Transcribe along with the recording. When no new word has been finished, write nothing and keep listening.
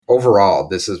overall,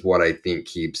 this is what I think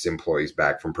keeps employees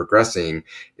back from progressing,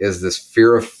 is this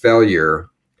fear of failure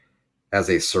as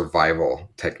a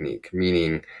survival technique.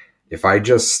 Meaning, if I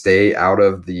just stay out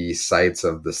of the sights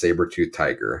of the saber-toothed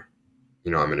tiger,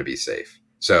 I'm going to be safe.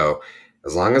 So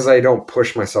as long as I don't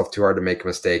push myself too hard to make a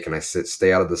mistake and I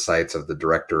stay out of the sights of the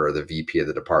director or the VP of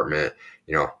the department,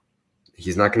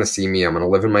 he's not going to see me. I'm going to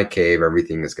live in my cave.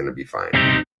 Everything is going to be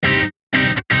fine.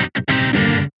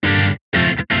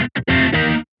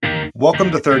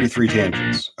 Welcome to 33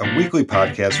 Tangents, a weekly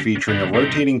podcast featuring a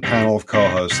rotating panel of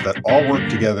co-hosts that all work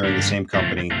together in the same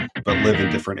company but live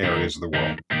in different areas of the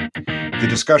world. The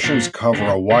discussions cover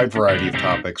a wide variety of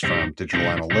topics, from digital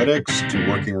analytics to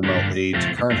working remotely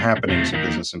to current happenings in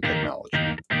business and technology.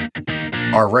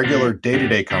 Our regular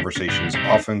day-to-day conversations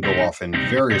often go off in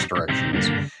various directions,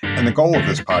 and the goal of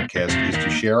this podcast is to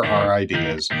share our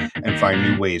ideas and find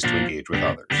new ways to engage with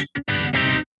others.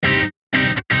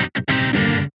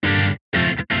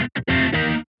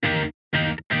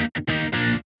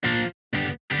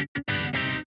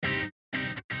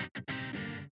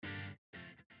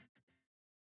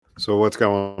 So what's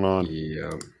going on?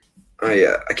 Yeah.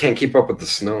 I can't keep up with the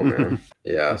snow, man.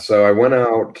 Yeah. So I went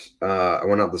out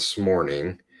this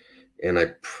morning, and I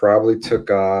probably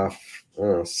took off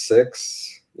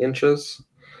 6 inches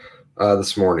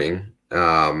this morning.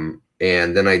 And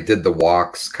then I did the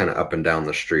walks kind of up and down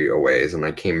the street a ways, and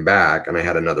I came back and I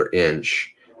had another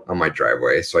inch on my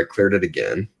driveway. So I cleared it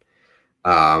again.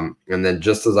 And then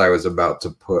just as I was about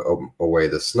to put away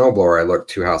the snowblower, I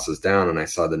looked 2 houses down and I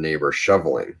saw the neighbor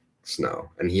shoveling snow,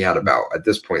 and he had about, at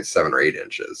this point, 7 or 8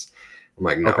 inches. I'm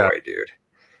like, no way, dude.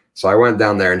 So I went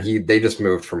down there, and they just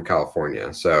moved from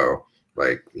California. So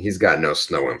like, he's got no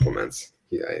snow implements.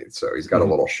 So he's got a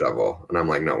little shovel, and I'm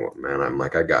like, no, man. I'm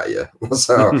like, I got you.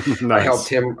 So nice.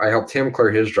 I helped him clear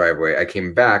his driveway. I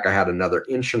came back. I had another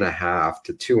 1.5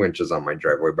 to 2 inches on my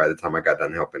driveway by the time I got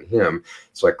done helping him.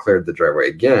 So I cleared the driveway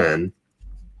again,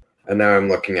 and now I'm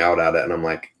looking out at it, and I'm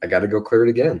like, I got to go clear it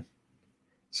again.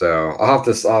 So I'll have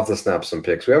to snap some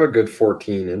pics. We have a good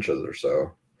 14 inches or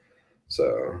so.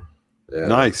 So yeah.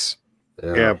 Nice.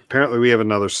 Yeah, apparently we have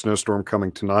another snowstorm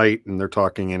coming tonight, and they're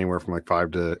talking anywhere from like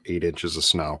 5 to 8 inches of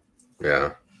snow.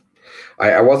 Yeah.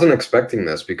 I wasn't expecting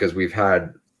this because we've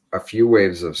had a few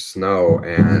waves of snow,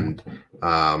 and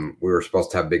we were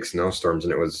supposed to have big snowstorms,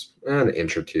 and it was an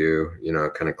inch or two,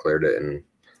 kind of cleared it, and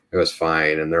it was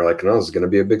fine. And they're like, no, it's going to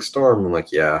be a big storm. I'm like,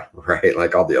 yeah, right.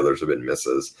 Like, all the others have been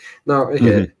misses. No, it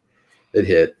hit. It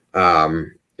hit.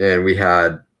 And we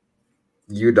had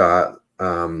UDOT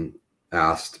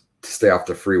asked to stay off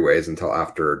the freeways until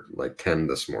after like 10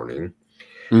 this morning.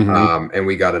 And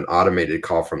we got an automated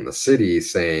call from the city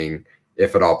saying,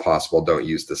 if at all possible, don't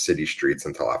use the city streets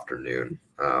until afternoon.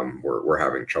 We're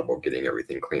having trouble getting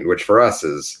everything cleaned, which for us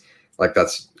is like,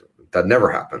 that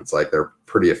never happens. Like, they're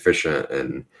pretty efficient,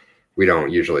 and we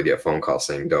don't usually get phone calls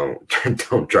saying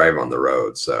don't drive on the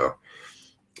road. So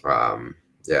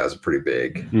yeah, it's pretty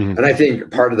big. And I think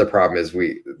part of the problem is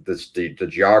the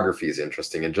geography is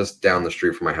interesting. And just down the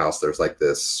street from my house, there's like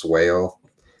this swale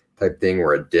type thing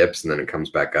where it dips and then it comes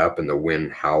back up, and the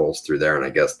wind howls through there. And I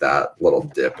guess that little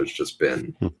dip has just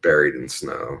been buried in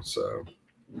snow. So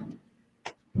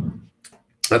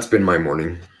that's been my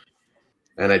morning.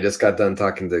 And I just got done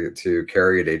talking to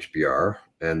Carrie at HBR.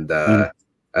 And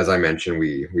as I mentioned,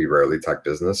 we rarely talk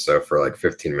business. So for like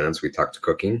 15 minutes, we talked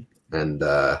cooking. And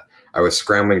I was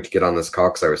scrambling to get on this call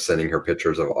because I was sending her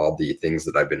pictures of all the things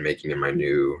that I've been making in my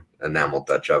new enamel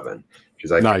Dutch oven.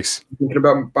 She's like, nice. Thinking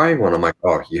about buying one. I'm like,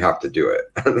 oh, you have to do it.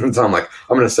 And so I'm like,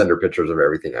 I'm going to send her pictures of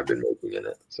everything I've been making in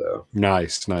it. So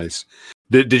nice.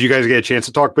 Did you guys get a chance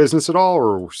to talk business at all,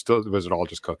 or was it all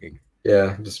just cooking?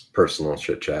 Yeah, just personal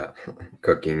chit chat,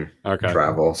 cooking,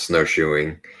 travel,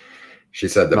 snowshoeing. She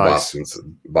said that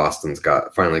Boston's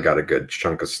finally got a good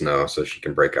chunk of snow, so she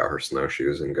can break out her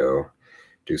snowshoes and go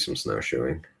do some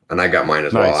snowshoeing. And I got mine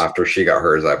as well. After she got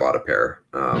hers, I bought a pair.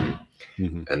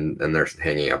 And they're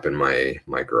hanging up in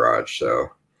my garage. So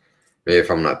maybe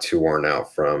if I'm not too worn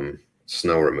out from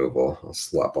snow removal, I'll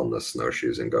slap on the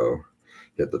snowshoes and go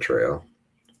hit the trail.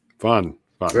 Fun.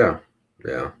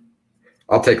 Yeah.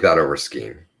 I'll take that over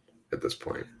skiing at this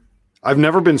point. I've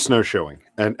never been snowshoeing,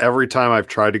 and every time I've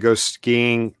tried to go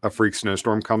skiing, a freak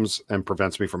snowstorm comes and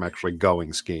prevents me from actually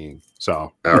going skiing.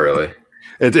 So, oh, really?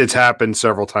 It's happened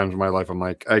several times in my life. I'm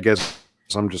like, I guess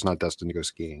I'm just not destined to go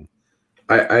skiing.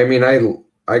 I mean,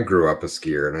 I grew up a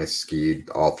skier, and I skied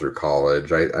all through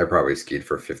college. I probably skied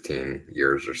for 15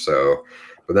 years or so,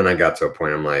 but then I got to a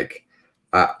point, I'm like,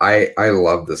 I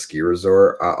love the ski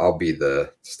resort. I'll be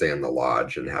the stay in the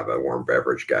lodge and have a warm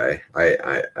beverage guy.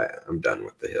 I'm done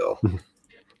with the hill.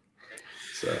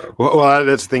 So Well,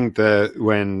 that's the thing that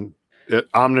when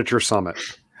Omniture Summit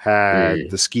had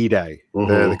the ski day,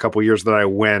 the couple years that I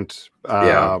went,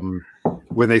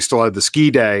 when they still had the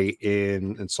ski day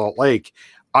in Salt Lake,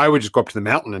 I would just go up to the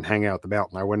mountain and hang out at the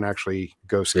mountain. I wouldn't actually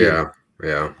go skiing.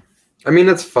 Yeah. I mean,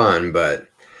 it's fun, but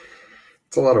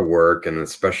it's a lot of work, and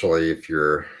especially if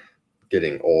you're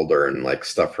getting older and like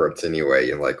stuff hurts anyway,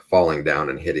 you're like falling down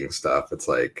and hitting stuff. It's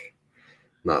like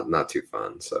not too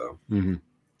fun. So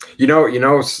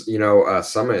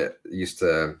Summit used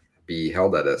to be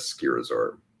held at a ski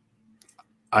resort.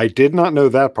 I did not know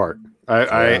that part.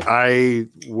 I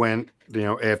went,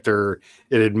 after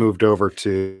it had moved over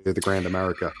to the Grand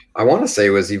America. I want to say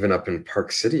it was even up in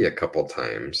Park City a couple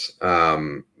times.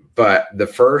 But the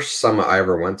first summit I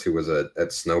ever went to was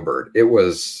at Snowbird. It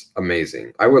was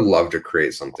amazing. I would love to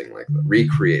recreate something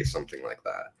like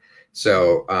that.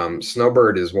 So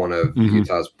Snowbird is one of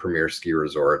Utah's premier ski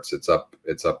resorts. It's up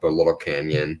a little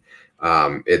canyon.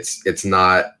 It's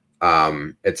not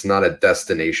a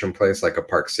destination place like a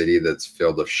Park City that's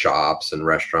filled with shops and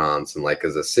restaurants, and like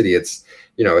as a city, it's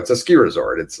a ski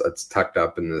resort. It's tucked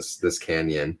up in this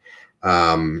canyon,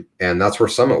 and that's where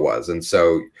Summit was. And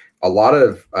so a lot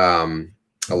of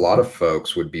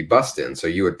folks would be bussed in. So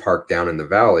you would park down in the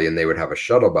valley, and they would have a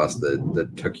shuttle bus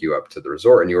that took you up to the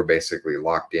resort, and you were basically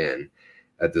locked in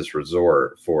at this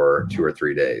resort for 2 or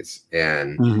 3 days.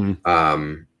 And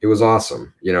it was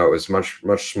awesome. It was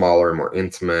much smaller, more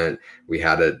intimate. We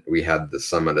had the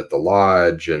summit at the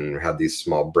lodge and had these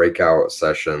small breakout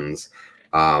sessions.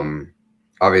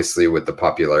 Obviously with the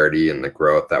popularity and the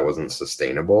growth, that wasn't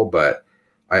sustainable, but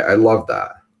I loved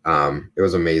that. It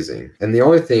was amazing. And the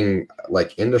only thing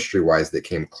like industry wise that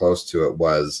came close to it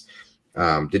was,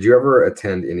 did you ever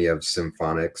attend any of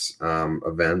Symphonics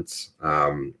events?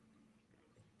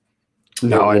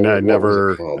 No, I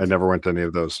never went to any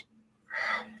of those.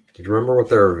 Do you remember what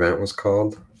their event was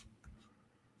called?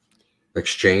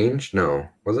 Exchange? No.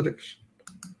 Was it?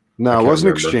 No, it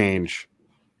wasn't Exchange.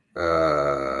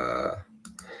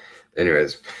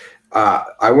 Anyways,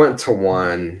 I went to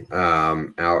one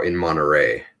out in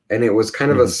Monterey, and it was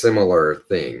kind of a similar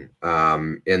thing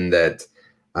in that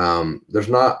there's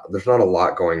not a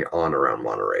lot going on around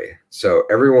Monterey. So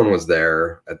everyone was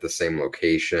there at the same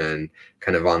location,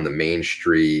 kind of on the main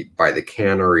street by the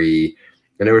cannery.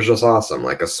 And it was just awesome.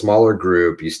 Like a smaller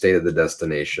group, you stayed at the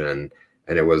destination,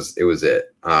 and it was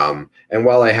it. And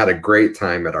while I had a great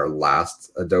time at our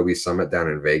last Adobe Summit down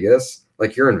in Vegas,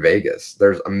 like you're in Vegas,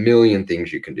 there's a million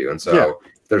things you can do. And so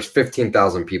there's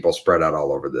 15,000 people spread out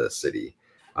all over the city.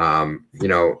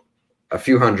 A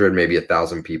few hundred, maybe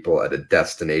 1,000 people at a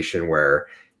destination where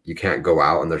you can't go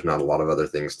out and there's not a lot of other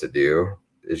things to do.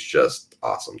 It's just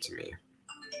awesome to me.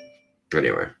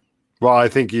 Anyway. Well, I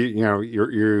think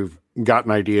you've got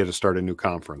an idea to start a new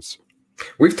conference.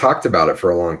 We've talked about it for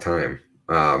a long time.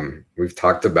 We've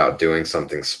talked about doing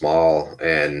something small,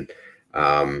 and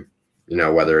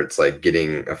whether it's like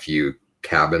getting a few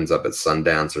cabins up at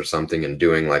Sundance or something and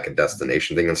doing like a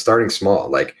destination thing and starting small,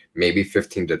 like maybe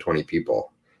 15 to 20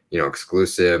 people,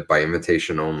 exclusive, by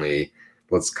invitation only.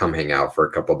 Let's come hang out for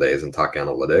a couple of days and talk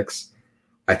analytics.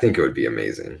 I think it would be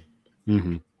amazing. I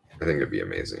think it'd be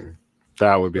amazing.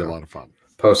 That would be a lot of fun.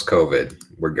 Post-COVID,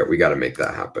 we got to make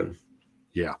that happen.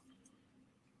 Yeah.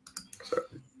 So,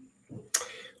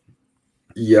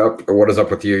 yep. What is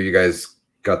up with you? You guys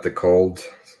got the cold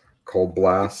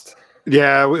blast?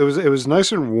 Yeah, it was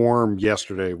nice and warm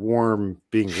yesterday. Warm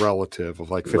being relative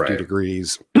of like 50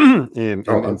 degrees in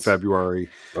February.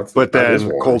 But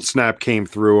then cold snap came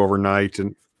through overnight,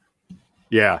 and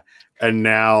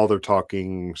now they're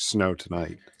talking snow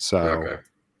tonight. So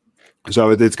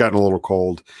it's gotten a little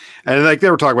cold. And like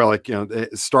they were talking about,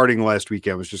 starting last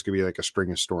weekend was just gonna be like a string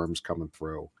of storms coming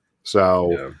through.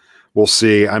 So we'll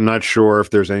see. I'm not sure if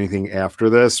there's anything after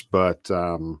this, but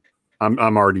I'm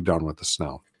already done with the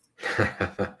snow.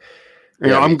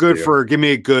 I'm good for give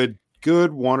me a good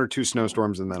 1 or 2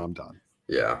 snowstorms and then I'm done.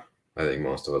 Yeah, I think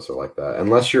most of us are like that,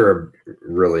 unless you're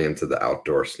really into the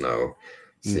outdoor snow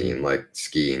scene, like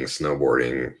skiing,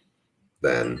 snowboarding.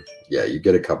 Then you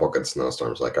get a couple good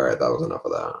snowstorms. Like, all right, that was enough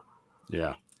of that.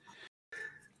 Yeah,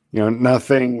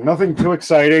 nothing too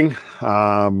exciting.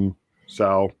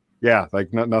 So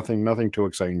like nothing too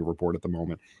exciting to report at the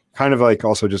moment. Kind of like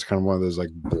also just kind of one of those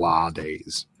like blah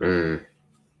days.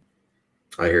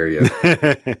 I hear you.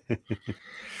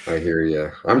 I hear you.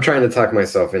 I'm trying to talk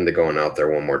myself into going out there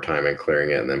one more time and clearing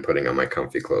it, and then putting on my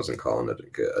comfy clothes and calling it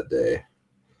a day.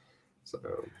 So.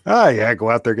 Go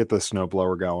out there, get the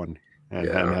snowblower going, and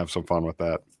have some fun with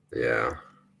that. Yeah.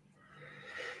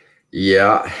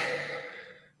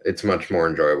 It's much more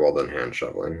enjoyable than hand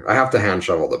shoveling. I have to hand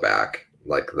shovel the back,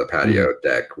 like the patio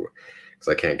deck, because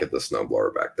I can't get the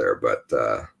snowblower back there. But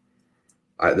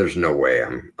there's no way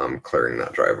I'm clearing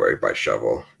that driveway by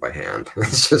shovel by hand.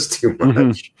 It's just too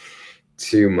much,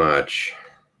 too much.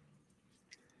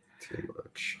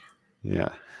 Yeah,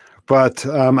 but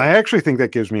I actually think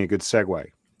that gives me a good segue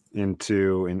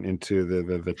into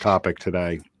the topic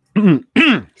today.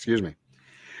 Excuse me.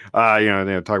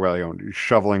 They talk about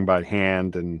shoveling by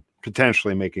hand and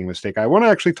potentially making a mistake. I want to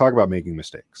actually talk about making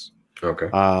mistakes. Okay.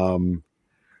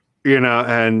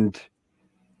 And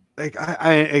like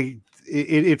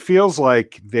it feels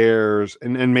like there's,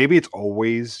 and maybe it's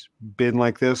always been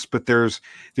like this, but there's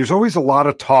always a lot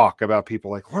of talk about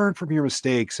people like learn from your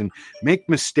mistakes and make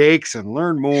mistakes and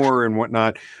learn more and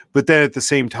whatnot. But then at the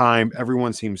same time,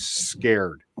 everyone seems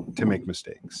scared to make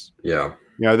mistakes. Yeah.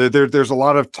 There's a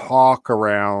lot of talk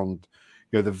around,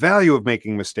 the value of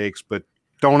making mistakes, but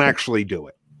don't actually do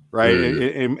it. Right.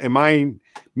 Am I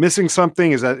missing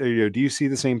something? Is that, do you see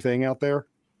the same thing out there?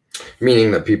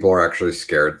 Meaning that people are actually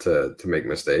scared to make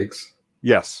mistakes?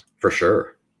 Yes. For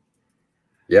sure.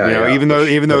 Yeah. Even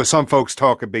though some folks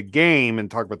talk a big game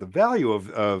and talk about the value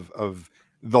of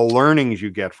the learnings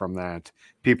you get from that,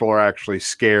 people are actually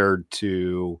scared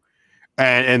to,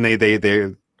 and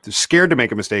they're scared to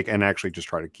make a mistake and actually just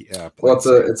try to keep. Well,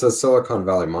 it's a Silicon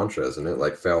Valley mantra, isn't it?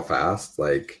 Like fail fast.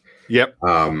 Like, yep.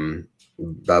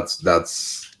 That's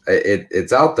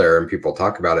it's out there and people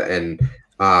talk about it. And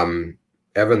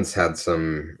Evan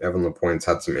LaPointe's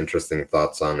had some interesting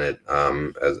thoughts on it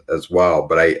as well.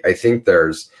 But I think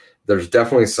there's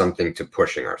definitely something to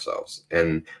pushing ourselves.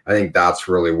 And I think that's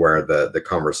really where the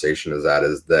conversation is at,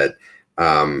 is that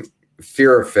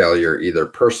fear of failure, either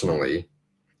personally,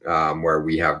 where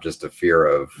we have just a fear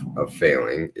of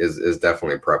failing is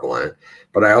definitely prevalent.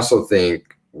 But I also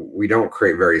think we don't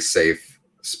create very safe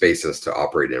spaces to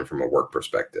operate in from a work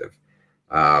perspective.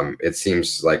 It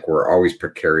seems like we're always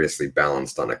precariously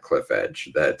balanced on a cliff edge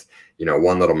that,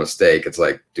 one little mistake, it's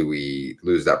like, do we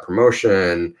lose that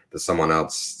promotion? Does someone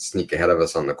else sneak ahead of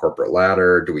us on the corporate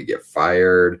ladder? Do we get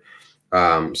fired?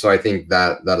 So I think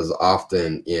that is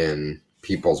often in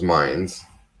people's minds.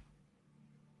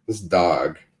 This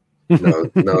dog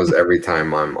knows every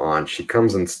time I'm on. She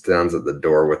comes and stands at the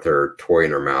door with her toy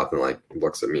in her mouth and like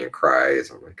looks at me and cries.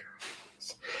 I'm like,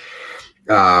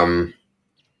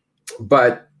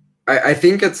 but I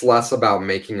think it's less about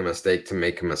making a mistake to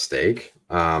make a mistake.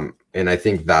 And I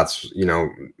think that's,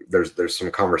 there's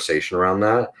some conversation around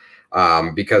that,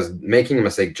 because making a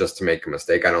mistake just to make a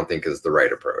mistake, I don't think is the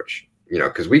right approach,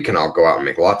 because we can all go out and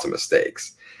make lots of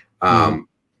mistakes.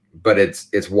 But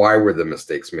it's why were the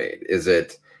mistakes made? Is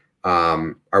it,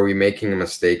 are we making a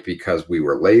mistake because we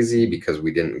were lazy, because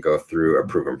we didn't go through a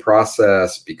proven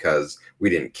process, because we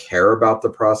didn't care about the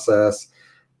process?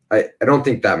 I don't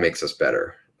think that makes us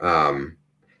better.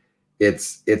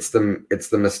 It's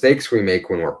the mistakes we make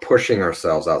when we're pushing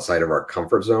ourselves outside of our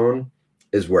comfort zone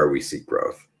is where we see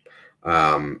growth.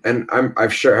 And did I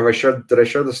share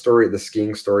the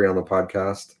skiing story on the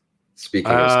podcast?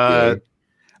 Speaking of skiing,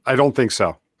 I don't think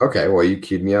so. Okay, well, you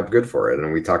queued me up good for it,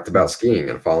 and we talked about skiing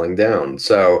and falling down.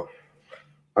 So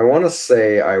I want to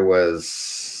say I was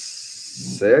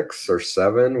 6 or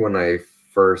 7 when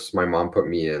my mom put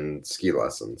me in ski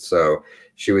lessons. So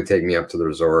she would take me up to the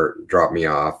resort, drop me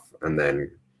off, and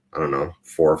then, I don't know,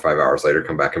 4 or 5 hours later,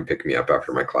 come back and pick me up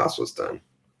after my class was done.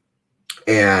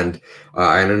 And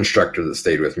I had an instructor that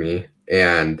stayed with me.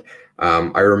 And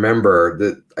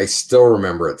I still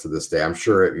remember it to this day. I'm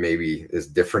sure it maybe is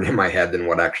different in my head than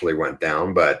what actually went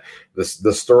down. But the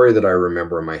story that I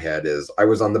remember in my head is I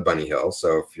was on the bunny hill.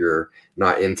 So if you're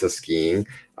not into skiing,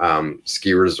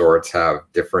 ski resorts have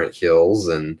different hills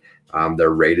and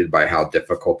they're rated by how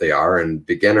difficult they are. And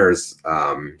beginners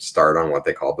start on what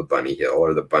they call the bunny hill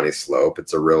or the bunny slope.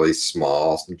 It's a really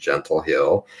small, gentle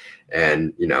hill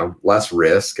and, less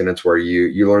risk. And it's where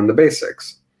you learn the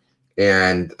basics.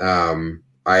 And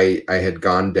I had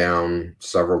gone down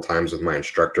several times with my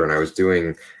instructor, and I was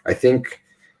doing, I think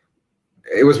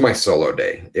it was my solo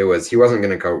day. He wasn't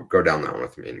going to go down that one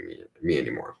with me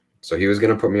anymore. So he was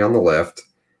going to put me on the lift.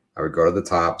 I would go to the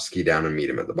top, ski down, and meet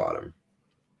him at the bottom.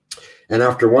 And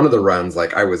after one of the runs,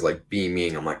 I was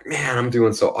beaming. I'm like, man, I'm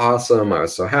doing so awesome. I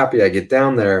was so happy. I get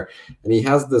down there, and he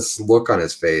has this look on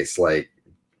his face, like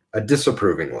a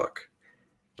disapproving look.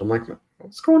 I'm like,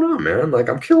 what's going on, man?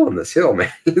 I'm killing this hill,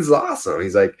 man. He's awesome.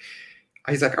 He's like,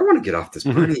 I want to get off this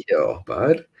bunny hill,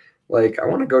 bud. I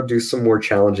want to go do some more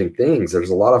challenging things. There's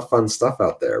a lot of fun stuff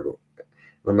out there. And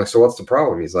I'm like, so what's the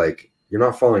problem? He's like, you're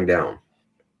not falling down. I'm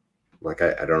like,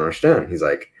 I don't understand. He's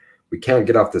like, we can't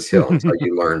get off this hill until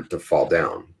you learn to fall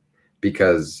down,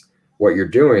 because what you're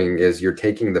doing is you're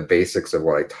taking the basics of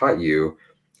what I taught you,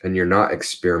 and you're not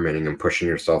experimenting and pushing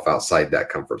yourself outside that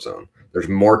comfort zone. There's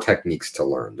more techniques to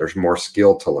learn. There's more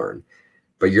skill to learn,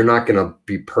 but you're not going to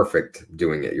be perfect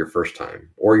doing it your first time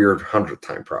or your 100th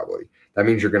time probably. That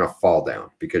means you're going to fall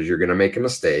down because you're going to make a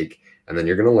mistake, and then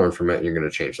you're going to learn from it, and you're going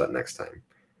to change that next time.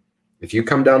 If you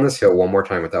come down this hill one more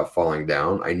time without falling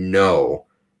down, I know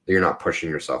that you're not pushing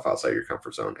yourself outside your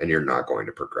comfort zone, and you're not going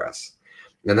to progress.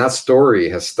 And that story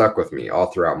has stuck with me all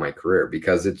throughout my career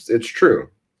because it's true.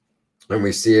 And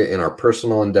we see it in our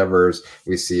personal endeavors.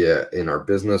 We see it in our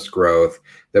business growth,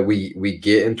 that we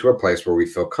get into a place where we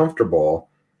feel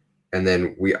comfortable, and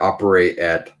then we operate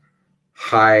at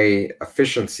high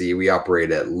efficiency. We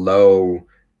operate at low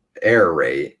error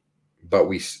rate, but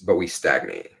we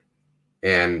stagnate.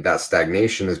 And that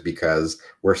stagnation is because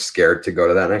we're scared to go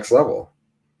to that next level.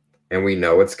 And we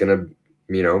know it's going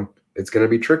to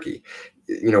be tricky.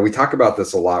 We talk about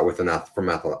this a lot from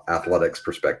athletics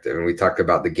perspective, and we talk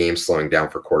about the game slowing down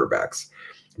for quarterbacks.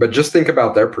 But just think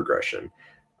about their progression.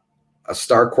 A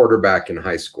star quarterback in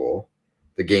high school,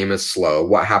 the game is slow.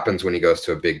 What happens when he goes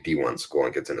to a big D1 school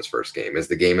and gets in his first game? Is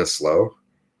the game is slow?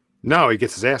 No, he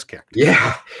gets his ass kicked.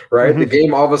 Yeah, right. Mm-hmm. The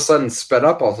game all of a sudden sped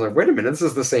up. I was like, wait a minute, this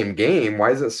is the same game.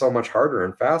 Why is it so much harder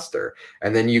and faster?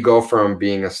 And then you go from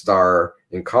being a star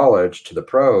in college to the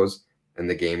pros, and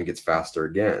the game gets faster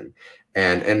again.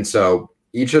 And so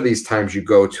each of these times you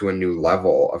go to a new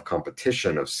level of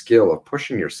competition, of skill, of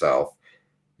pushing yourself,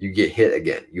 you get hit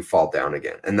again, you fall down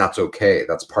again. And that's okay.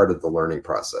 That's part of the learning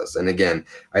process. And again,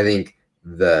 I think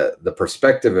the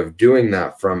perspective of doing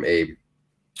that from a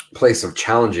place of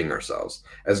challenging ourselves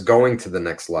as going to the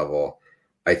next level,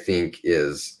 I think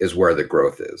is where the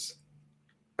growth is.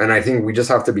 And I think we just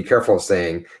have to be careful of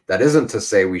saying that isn't to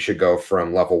say we should go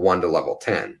from level 1 to level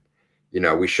 10.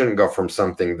 We shouldn't go from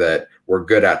something that we're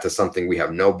good at to something we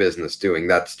have no business doing.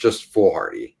 That's just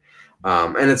foolhardy.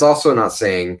 And it's also not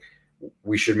saying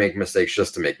we should make mistakes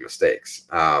just to make mistakes.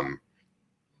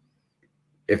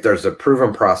 If there's a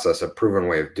proven process, a proven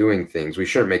way of doing things, we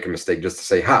shouldn't make a mistake just to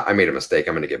say, I made a mistake,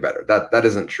 I'm going to get better. That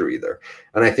isn't true either.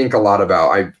 And I think a lot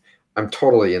about, I'm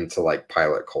totally into like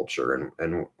pilot culture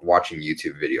and watching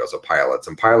YouTube videos of pilots.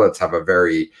 And pilots have a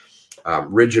very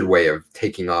rigid way of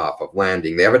taking off, of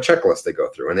landing. They have a checklist they go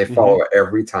through, and they follow it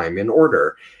every time in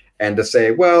order. And to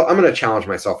say, well, I'm going to challenge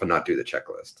myself and not do the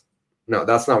checklist. No,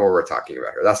 that's not what we're talking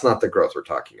about here. That's not the growth we're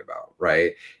talking about,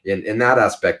 right? In that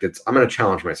aspect, I'm going to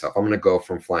challenge myself. I'm going to go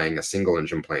from flying a single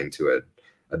engine plane to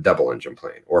a double engine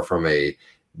plane, or from a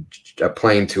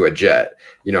plane to a jet.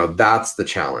 That's the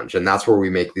challenge. And that's where we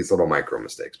make these little micro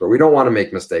mistakes. But we don't want to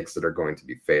make mistakes that are going to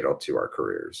be fatal to our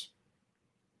careers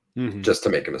just to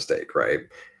make a mistake, right?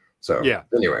 So yeah.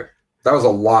 Anyway, that was a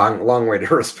long way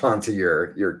to respond to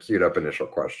your queued up initial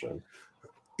question.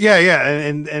 Yeah.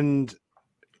 And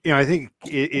I think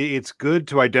it's good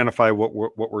to identify what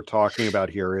we're talking about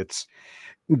here. It's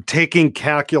taking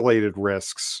calculated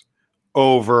risks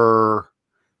over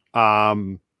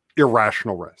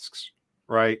irrational risks,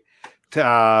 right?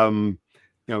 To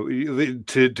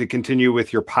continue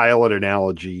with your pilot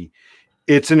analogy,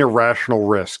 it's an irrational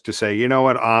risk to say, you know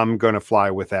what, I'm going to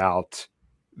fly without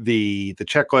the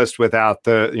checklist, without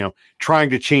the,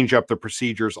 trying to change up the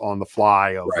procedures on the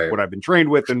fly of what I've been trained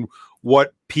with and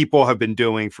what people have been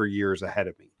doing for years ahead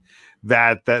of me.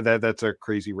 That's a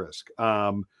crazy risk.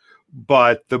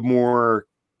 But the more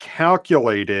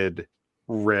calculated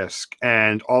risk,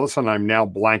 and all of a sudden I'm now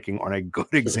blanking on a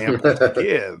good example to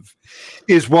give,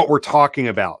 is what we're talking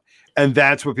about. And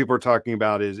that's what people are talking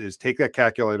about is take that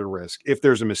calculated risk. If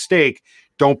there's a mistake,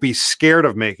 don't be scared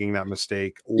of making that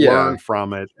mistake, learn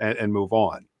from it and move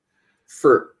on.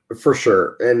 For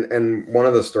sure. And one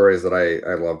of the stories that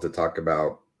I love to talk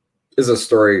about is a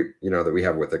story, that we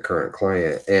have with a current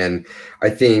client. And I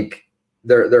think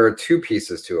there are two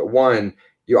pieces to it. One,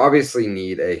 you obviously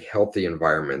need a healthy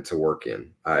environment to work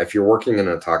in. If you're working in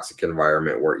a toxic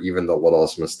environment where even the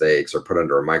littlest mistakes are put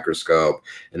under a microscope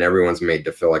and everyone's made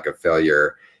to feel like a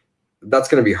failure, that's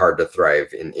going to be hard to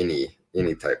thrive in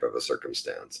any type of a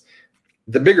circumstance.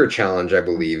 The bigger challenge, I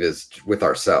believe, is with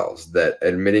ourselves, that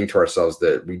admitting to ourselves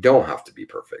that we don't have to be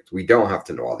perfect. We don't have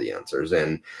to know all the answers.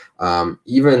 And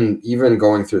even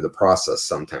going through the process,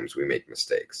 sometimes we make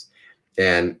mistakes.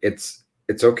 And it's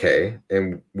okay.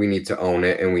 And we need to own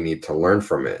it and we need to learn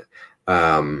from it.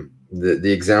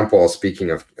 The example,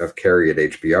 speaking of Carrie at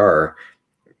HBR,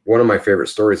 one of my favorite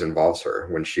stories involves her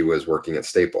when she was working at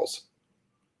Staples.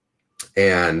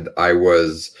 And I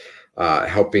was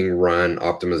helping run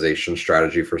optimization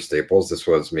strategy for Staples. This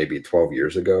was maybe 12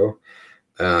 years ago.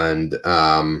 And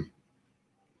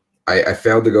I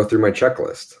failed to go through my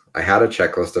checklist. I had a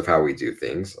checklist of how we do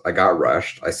things. I got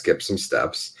rushed. I skipped some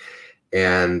steps,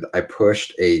 and I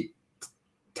pushed a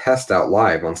test out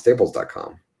live on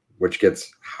Staples.com, which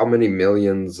gets how many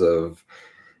millions of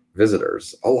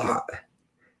visitors? A lot.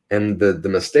 And the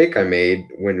mistake I made,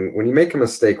 when you make a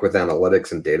mistake with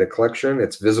analytics and data collection,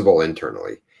 it's visible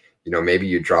internally. You know, maybe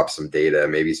you drop some data,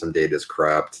 maybe some data is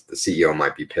corrupt. The CEO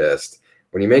might be pissed.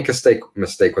 When you make a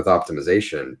mistake with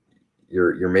optimization,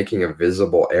 you're making a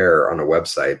visible error on a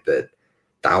website that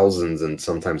thousands and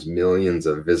sometimes millions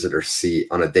of visitors see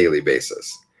on a daily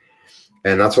basis.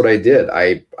 And that's what I did.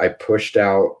 I pushed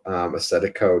out a set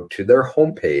of code to their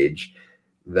homepage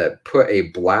that put a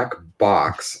black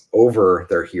box over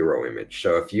their hero image.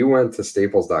 So if you went to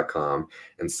Staples.com,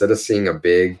 instead of seeing a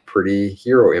big, pretty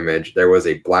hero image, there was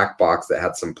a black box that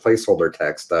had some placeholder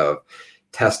text of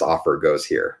test offer goes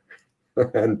here.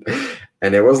 and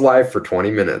it was live for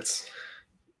 20 minutes.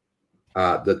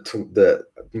 The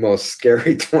most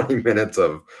scary 20 minutes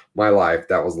of my life,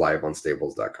 that was live on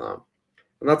Staples.com.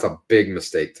 And that's a big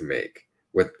mistake to make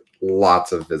with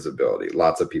lots of visibility,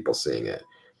 lots of people seeing it.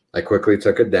 I quickly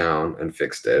took it down and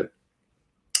fixed it.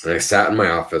 And I sat in my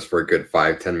office for a good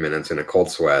 5-10 minutes in a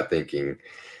cold sweat thinking,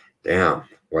 damn,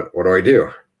 what do I do?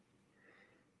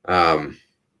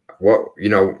 What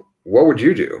would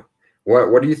you do?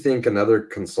 What do you think another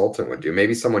consultant would do?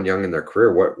 Maybe someone young in their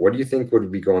career. What do you think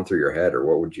would be going through your head, or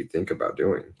what would you think about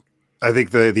doing? I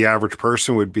think the average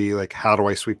person would be like, how do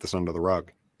I sweep this under the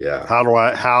rug? Yeah. How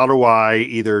do I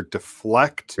either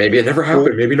deflect? Maybe it never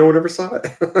happened. Maybe no one ever saw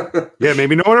it. Yeah,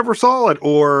 maybe no one ever saw it.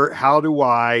 Or how do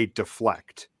I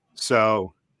deflect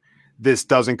so this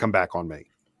doesn't come back on me?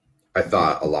 I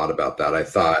thought a lot about that. I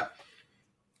thought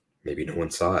maybe no one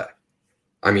saw it.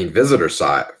 I mean, visitors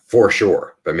saw it for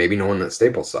sure, but maybe no one at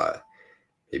Staples saw it.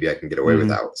 Maybe I can get away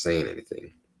without saying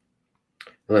anything.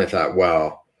 And I thought,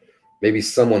 well, maybe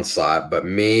someone saw it, but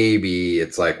maybe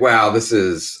it's like, wow, this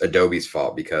is Adobe's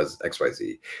fault because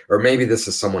XYZ. Or maybe this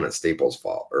is someone at Staples'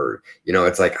 fault. Or,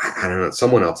 it's like, I don't know,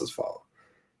 someone else's fault.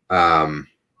 Do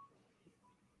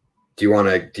you want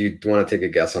to take a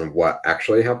guess on what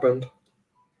actually happened?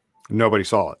 Nobody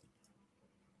saw it.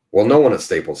 Well, no one at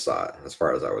Staples saw it, as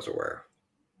far as I was aware.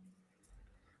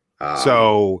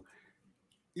 So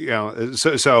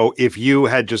if you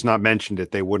had just not mentioned it,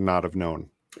 they would not have known.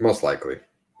 Most likely.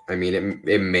 I mean,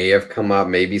 it may have come up.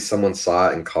 Maybe someone saw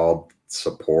it and called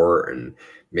support, and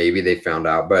maybe they found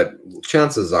out. But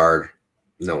chances are,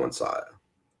 no one saw it.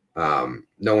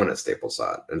 No one at Staples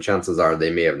saw it, and chances are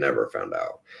they may have never found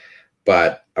out.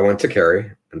 But I went to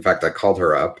Carrie. In fact, I called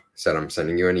her up. Said, "I'm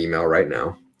sending you an email right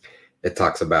now. It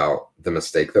talks about the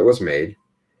mistake that was made.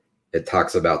 It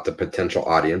talks about the potential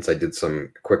audience. I did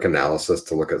some quick analysis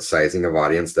to look at sizing of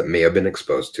audience that may have been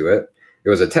exposed to it. It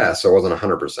was a test, so it wasn't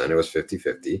 100%. It was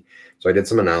 50-50. So I did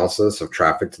some analysis of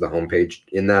traffic to the homepage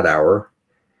in that hour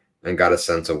and got a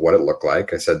sense of what it looked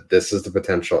like. I said, this is the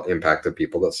potential impact of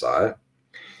people that saw it.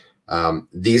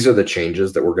 These are the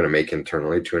changes that we're going to make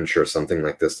internally to ensure something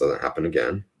like this doesn't happen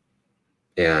again.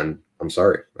 And I'm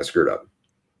sorry, I screwed up.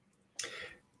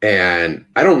 And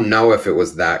I don't know if it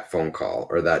was that phone call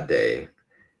or that day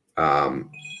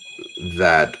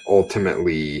that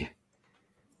ultimately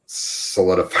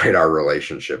solidified our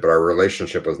relationship, but our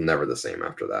relationship was never the same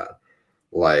after that.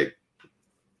 Like,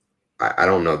 I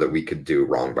don't know that we could do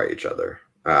wrong by each other.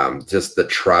 Just the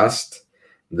trust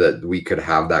that we could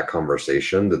have that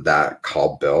conversation, that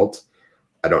call built.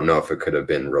 I don't know if it could have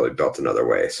been really built another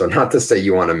way. So not to say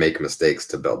you want to make mistakes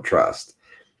to build trust,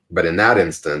 but in that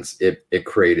instance, it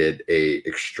created a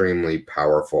extremely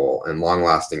powerful and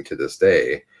long-lasting to this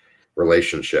day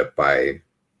relationship by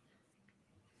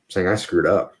saying, I screwed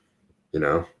up.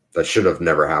 That should have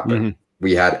never happened. Mm-hmm.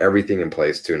 We had everything in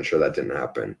place to ensure that didn't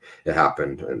happen. It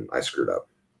happened, and I screwed up.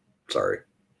 Sorry.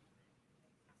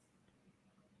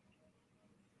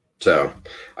 So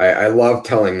I love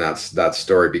telling that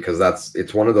story because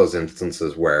it's one of those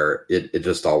instances where it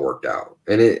just all worked out.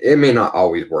 And it may not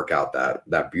always work out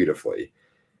that beautifully.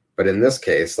 But in this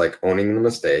case, like owning the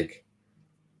mistake,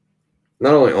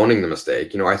 not only owning the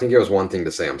mistake, I think it was one thing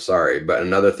to say I'm sorry, but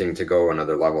another thing to go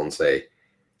another level and say,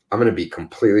 I'm going to be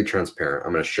completely transparent.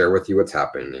 I'm going to share with you what's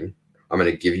happening. I'm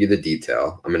going to give you the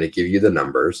detail. I'm going to give you the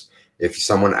numbers. If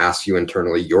someone asks you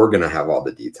internally, you're going to have all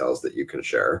the details that you can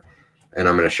share. And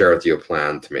I'm going to share with you a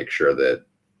plan to make sure that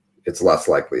it's less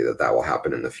likely that will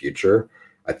happen in the future.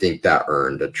 I think that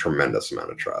earned a tremendous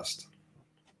amount of trust.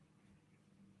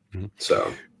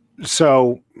 So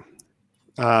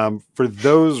for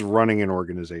those running an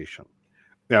organization,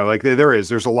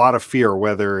 there's a lot of fear,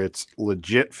 whether it's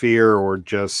legit fear or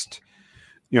just,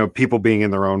 people being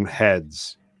in their own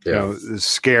heads. Yeah.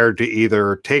 Scared to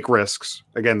either take risks,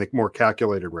 again, the more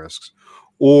calculated risks,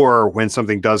 or when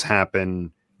something does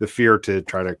happen, the fear to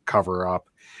try to cover up.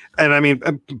 And I mean,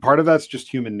 part of that's just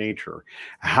human nature.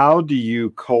 How do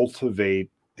you cultivate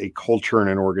a culture in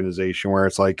an organization where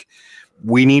it's like,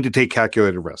 we need to take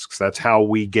calculated risks? That's how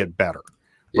we get better,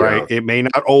 right? Yeah. It may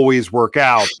not always work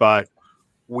out, but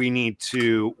we're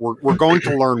going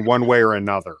to learn one way or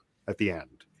another at the end.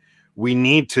 We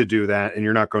need to do that, and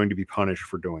you're not going to be punished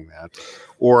for doing that,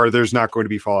 or there's not going to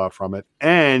be fallout from it.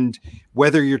 And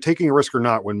whether you're taking a risk or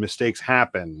not, when mistakes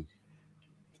happen,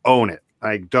 own it.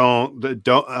 Like, don't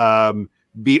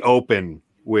be open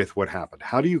with what happened.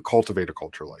 How do you cultivate a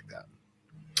culture like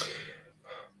that?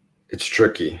 It's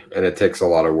tricky and it takes a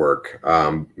lot of work,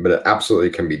 but it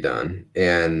absolutely can be done.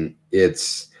 And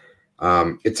it's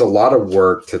a lot of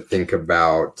work to think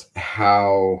about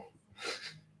how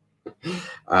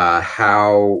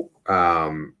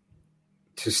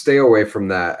to stay away from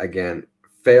that, again,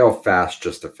 fail fast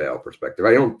just to fail perspective.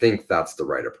 I don't think that's the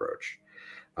right approach.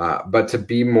 But to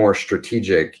be more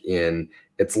strategic in,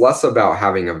 it's less about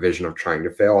having a vision of trying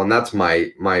to fail. And that's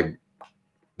my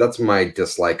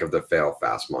dislike of the fail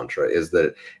fast mantra, is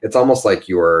that it's almost like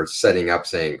you're setting up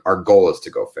saying our goal is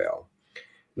to go fail.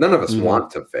 None of us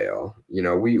want to fail.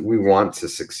 We want to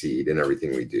succeed in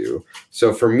everything we do.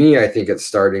 So for me, I think it's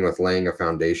starting with laying a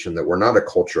foundation that we're not a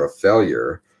culture of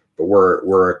failure, but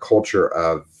we're a culture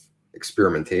of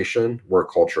experimentation. We're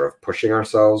a culture of pushing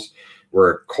ourselves.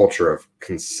 We're a culture of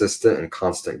consistent and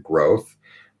constant growth.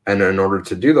 And in order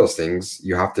to do those things,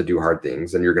 you have to do hard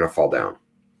things, and you're going to fall down.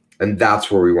 And that's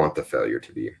where we want the failure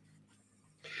to be.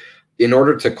 In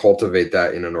order to cultivate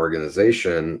that in an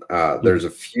organization, there's a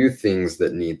few things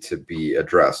that need to be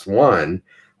addressed. One,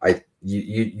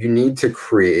 you need to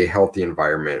create a healthy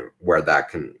environment where that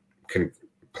can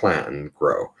plant and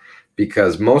grow.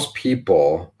 Because most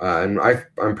people, and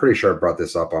I'm pretty sure I brought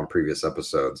this up on previous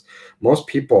episodes, most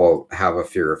people have a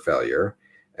fear of failure.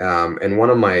 And one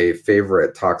of my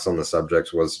favorite talks on the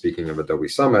subject was speaking of Adobe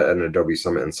Summit, at an Adobe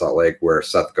Summit in Salt Lake, where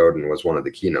Seth Godin was one of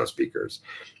the keynote speakers.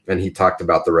 And he talked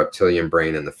about the reptilian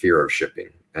brain and the fear of shipping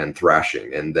and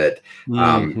thrashing. And that,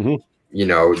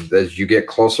 as you get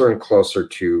closer and closer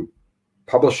to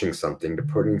publishing something, to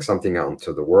putting something out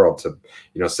into the world, to,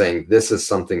 saying this is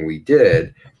something we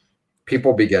did,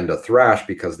 people begin to thrash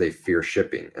because they fear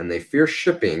shipping. And they fear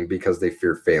shipping because they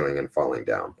fear failing and falling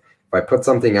down. If I put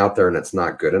something out there and it's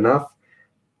not good enough,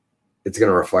 it's going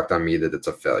to reflect on me that it's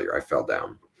a failure. I fell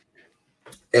down.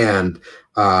 And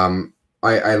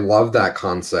I love that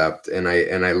concept, and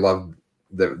I love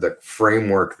the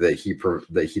framework that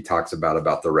he talks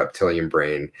about the reptilian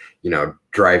brain,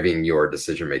 driving your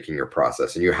decision making, your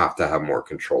process, and you have to have more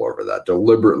control over that.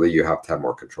 Deliberately, you have to have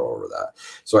more control over that.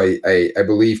 So I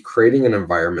believe creating an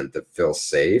environment that feels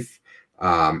safe,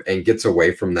 and gets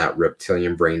away from that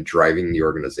reptilian brain driving the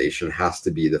organization, has to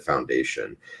be the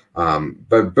foundation.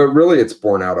 But really, it's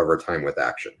borne out over time with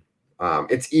action.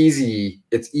 It's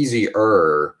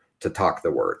easier to talk the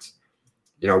words.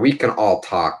 We can all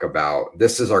talk about,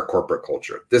 this is our corporate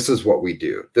culture. This is what we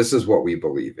do. This is what we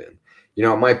believe in.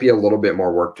 It might be a little bit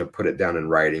more work to put it down in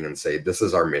writing and say, this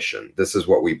is our mission. This is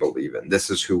what we believe in. This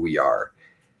is who we are.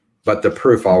 But the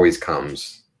proof always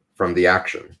comes from the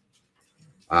action.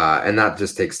 And that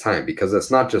just takes time, because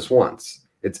it's not just once,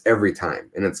 it's every time,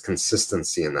 and it's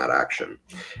consistency in that action.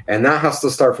 And that has to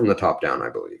start from the top down, I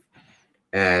believe.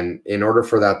 And in order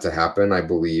for that to happen, I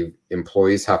believe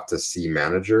employees have to see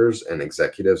managers and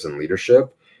executives and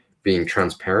leadership being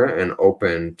transparent and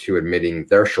open to admitting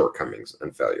their shortcomings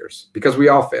and failures, because we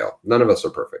all fail. None of us are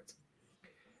perfect.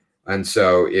 And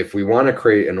so if we want to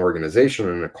create an organization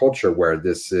and a culture where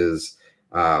this is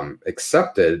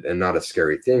accepted and not a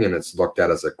scary thing, and it's looked at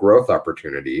as a growth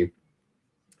opportunity,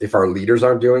 if our leaders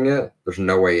aren't doing it, there's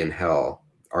no way in hell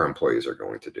our employees are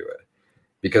going to do it,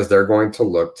 because they're going to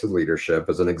look to leadership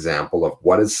as an example of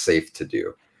what is safe to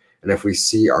do. And if we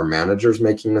see our managers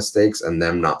making mistakes and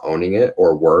them not owning it,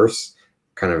 or worse,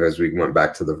 kind of as we went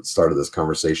back to the start of this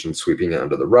conversation, sweeping it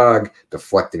under the rug,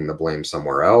 deflecting the blame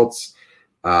somewhere else,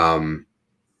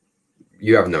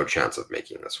 you have no chance of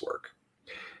making this work.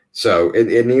 So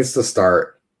it needs to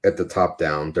start at the top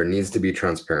down. There needs to be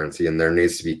transparency, and there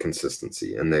needs to be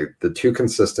consistency. And the two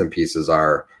consistent pieces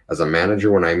are, as a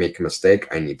manager, when I make a mistake,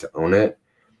 I need to own it.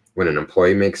 When an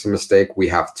employee makes a mistake, we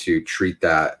have to treat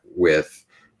that with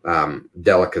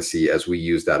delicacy, as we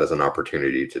use that as an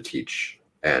opportunity to teach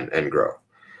and grow.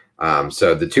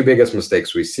 So the two biggest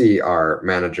mistakes we see are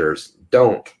managers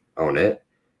don't own it.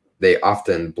 They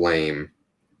often blame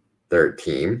their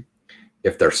team.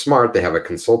 If they're smart, they have a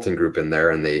consulting group in there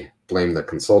and they blame the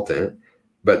consultant.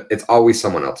 but it's always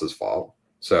someone else's fault.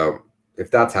 So if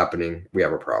that's happening, we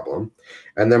have a problem.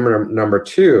 And then number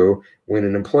two, when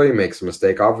an employee makes a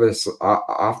mistake,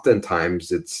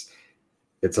 oftentimes it's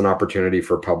an opportunity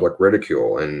for public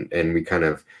ridicule. And we kind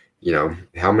of,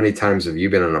 how many times have you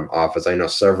been in an office? I know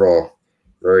several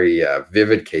very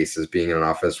vivid cases being in an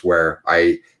office where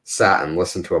I sat and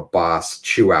listened to a boss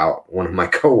chew out one of my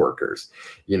coworkers,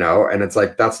 and it's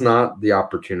like, that's not the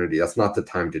opportunity. That's not the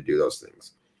time to do those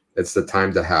things. It's the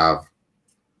time to have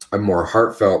a more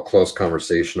heartfelt, close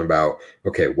conversation about,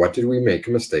 okay, what did we make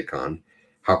a mistake on?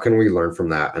 How can we learn from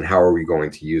that? And how are we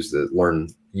going to use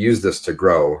this to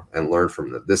grow and learn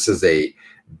from it? This is a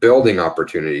building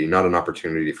opportunity, not an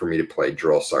opportunity for me to play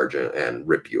drill sergeant and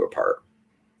rip you apart.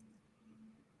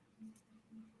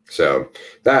 So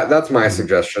that's my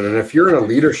suggestion. And if you're in a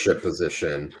leadership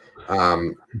position,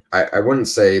 I wouldn't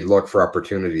say look for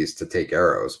opportunities to take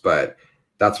arrows, but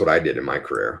that's what I did in my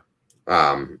career.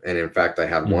 And in fact, I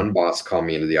had one boss call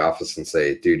me into the office and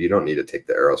say, dude, you don't need to take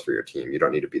the arrows for your team. You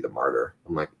don't need to be the martyr.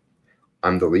 I'm like,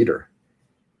 I'm the leader.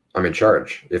 I'm in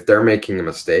charge. If they're making a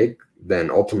mistake,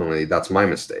 then ultimately that's my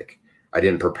mistake. I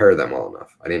didn't prepare them well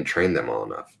enough. I didn't train them well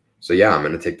enough. So yeah, I'm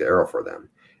going to take the arrow for them.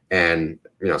 And,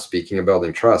 speaking of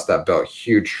building trust, that built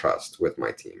huge trust with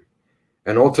my team.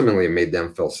 And ultimately it made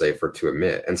them feel safer to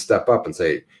admit and step up and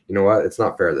say, you know what? It's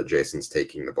not fair that Jason's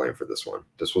taking the blame for this one.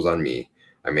 This was on me.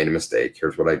 I made a mistake.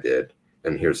 Here's what I did.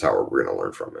 And here's how we're going to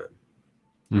learn from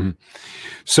it. Mm-hmm.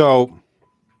 So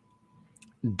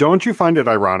don't you find it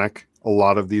ironic? A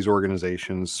lot of these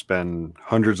organizations spend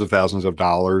hundreds of thousands of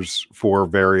dollars for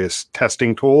various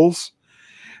testing tools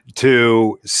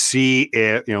to see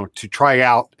if, to try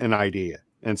out an idea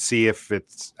and see if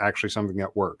it's actually something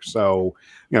that works. So,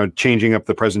 changing up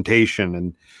the presentation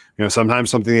and, sometimes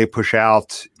something they push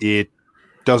out, it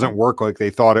doesn't work like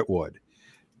they thought it would.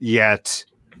 Yet,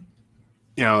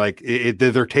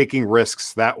 they're taking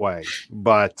risks that way,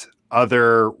 but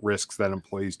other risks that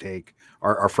employees take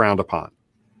are frowned upon.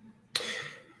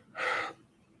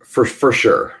 For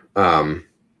sure.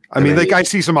 I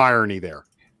see some irony there.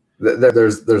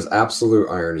 There's absolute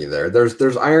irony there.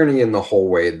 There's irony in the whole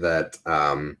way that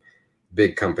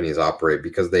big companies operate,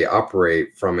 because they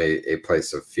operate from a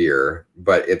place of fear,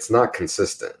 but it's not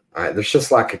consistent. There's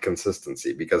just lack of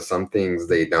consistency, because some things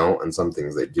they don't and some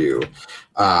things they do.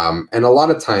 And a lot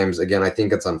of times, again, I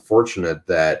think it's unfortunate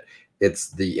that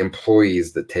it's the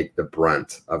employees that take the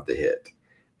brunt of the hit.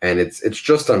 And it's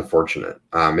just unfortunate.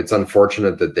 It's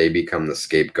unfortunate that they become the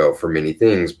scapegoat for many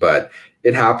things, but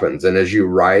it happens. And as you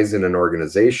rise in an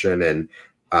organization and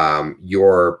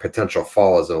your potential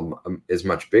fall is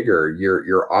much bigger,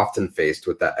 you're often faced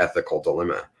with that ethical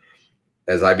dilemma.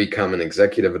 As I become an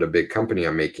executive at a big company,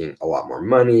 I'm making a lot more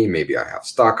money. Maybe I have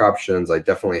stock options. I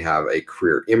definitely have a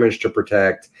career image to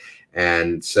protect.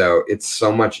 And so it's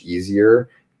so much easier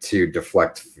to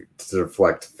deflect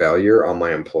failure on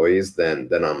my employees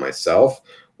than on myself.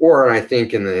 Or I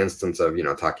think in the instance of,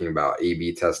 talking about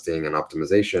A/B testing and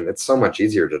optimization, it's so much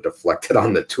easier to deflect it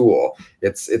on the tool.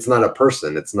 It's not a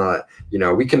person. It's not,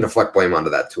 we can deflect blame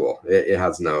onto that tool. It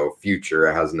has no future.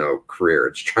 It has no career.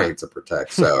 It's trying to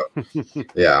protect. So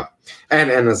yeah.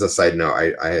 And as a side note,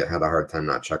 I had a hard time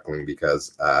not chuckling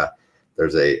because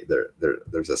there's a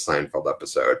Seinfeld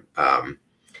episode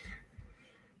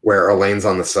where Elaine's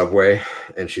on the subway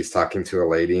and she's talking to a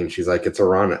lady and she's like, it's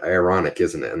ironic,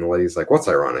 isn't it? And the lady's like, what's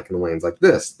ironic? And Elaine's like,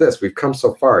 this, we've come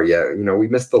so far. Yeah. We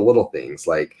missed the little things,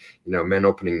 like, men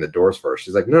opening the doors first.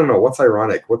 She's like, no, what's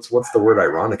ironic? What's the word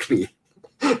ironic mean?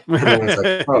 And Elaine's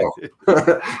like, oh.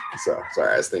 So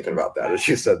sorry, I was thinking about that as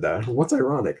she said that. What's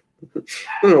ironic?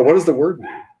 No, what does the word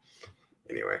mean?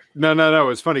 Anyway. No.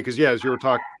 It's funny because, as you were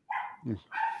talking.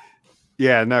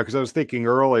 Yeah, no, because I was thinking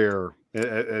earlier,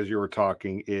 as you were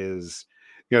talking, is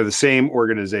the same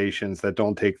organizations that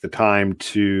don't take the time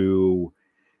to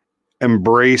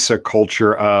embrace a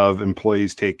culture of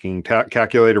employees taking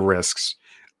calculated risks,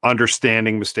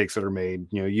 understanding mistakes that are made,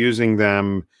 using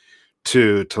them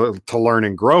to learn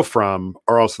and grow from,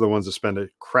 are also the ones that spend a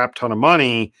crap ton of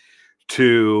money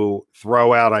to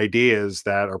throw out ideas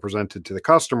that are presented to the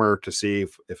customer to see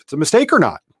if it's a mistake or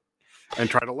not. And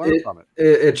try to learn from it.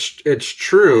 It's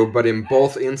true, but in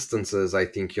both instances, I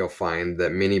think you'll find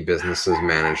that many businesses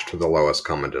manage to the lowest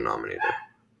common denominator.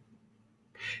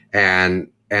 And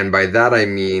by that I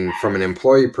mean, from an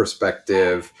employee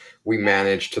perspective, we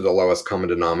manage to the lowest common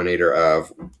denominator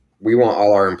of, we want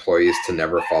all our employees to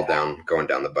never fall down going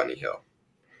down the bunny hill.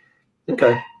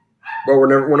 Okay. But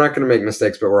we're not going to make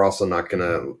mistakes, but we're also not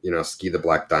going to, ski the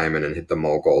black diamond and hit the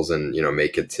moguls and,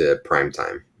 make it to prime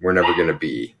time. We're never going to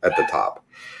be at the top.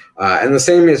 And the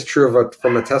same is true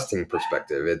from a testing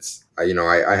perspective. It's,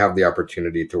 I have the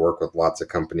opportunity to work with lots of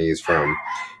companies from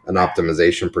an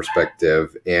optimization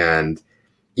perspective. And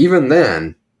even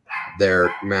then,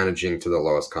 they're managing to the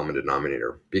lowest common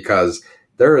denominator because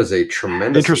there is a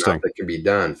tremendous amount that can be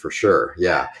done for sure.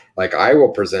 Yeah. Like I will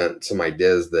present some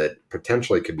ideas that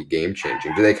potentially could be game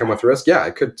changing. Do they come with risk? Yeah,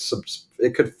 it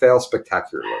could fail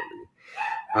spectacularly.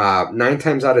 9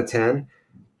 times out of 10,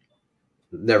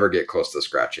 never get close to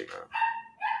scratching that.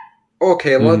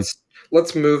 Okay,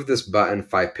 let's move this button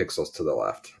 5 pixels to the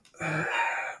left.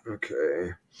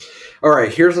 Okay. All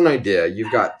right, here's an idea.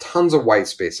 You've got tons of white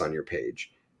space on your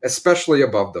page, especially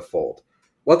above the fold.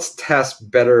 Let's test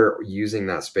better using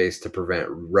that space to prevent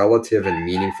relative and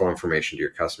meaningful information to your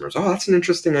customers. Oh, that's an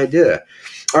interesting idea.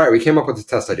 All right, we came up with a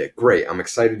test idea. Great, I'm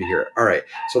excited to hear it. All right,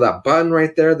 so that button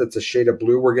right there that's a shade of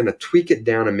blue, we're going to tweak it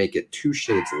down and make it 2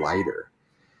 shades lighter.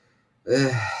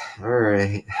 All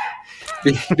right.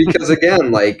 Because again,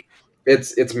 like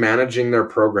it's managing their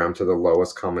program to the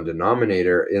lowest common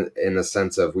denominator in the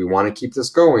sense of we want to keep this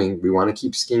going, we want to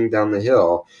keep skiing down the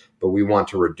hill, but we want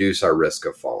to reduce our risk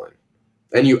of falling.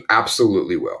 And you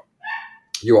absolutely will.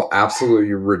 You will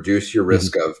absolutely reduce your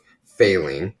risk of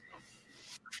failing,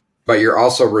 but you're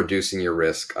also reducing your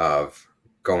risk of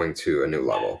going to a new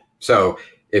level. So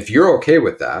if you're okay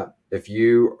with that, if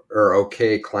you are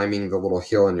okay climbing the little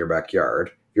hill in your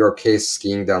backyard, you're okay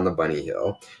skiing down the bunny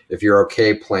hill, if you're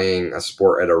okay playing a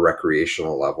sport at a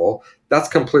recreational level, that's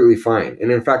completely fine.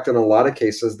 And in fact, in a lot of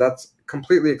cases, that's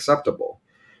completely acceptable.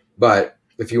 But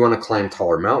if you want to climb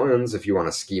taller mountains, if you want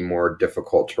to ski more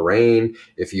difficult terrain,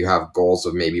 if you have goals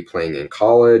of maybe playing in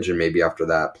college and maybe after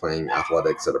that playing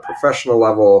athletics at a professional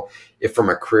level, if from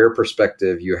a career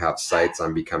perspective you have sights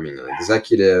on becoming an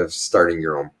executive, starting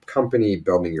your own company,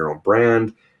 building your own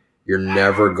brand, you're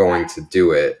never going to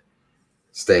do it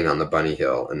staying on the bunny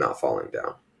hill and not falling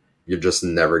down. You're just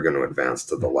never going to advance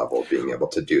to the level of being able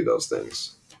to do those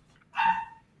things.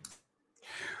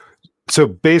 So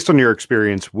based on your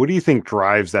experience, what do you think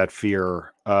drives that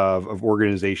fear of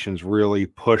organizations really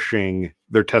pushing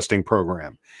their testing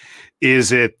program?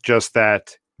 Is it just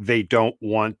that they don't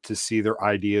want to see their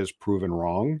ideas proven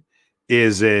wrong?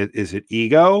 Is it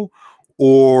ego?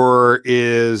 Or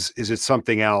is it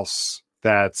something else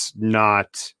that's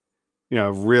not,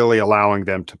 really allowing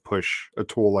them to push a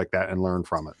tool like that and learn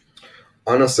from it?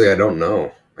 Honestly, I don't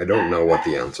know. I don't know what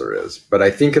the answer is, but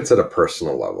I think it's at a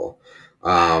personal level.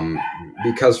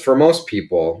 Because for most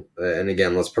people, and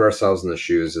again, let's put ourselves in the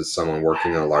shoes as someone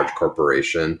working in a large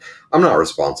corporation. I'm not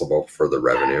responsible for the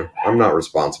revenue. I'm not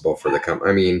responsible for the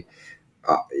company. I mean,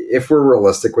 if we're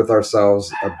realistic with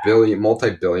ourselves,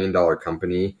 multi-billion-dollar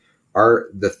company,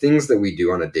 the things that we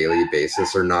do on a daily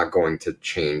basis are not going to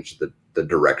change the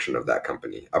direction of that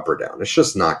company up or down. It's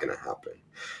just not going to happen.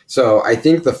 So I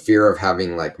think the fear of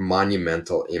having like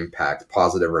monumental impact,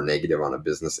 positive or negative on a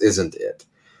business isn't it.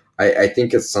 I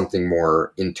think it's something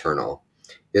more internal.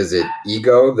 Is it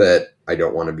ego that I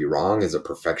don't want to be wrong? Is it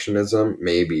perfectionism?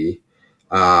 Maybe.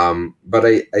 But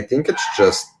I think it's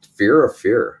just fear of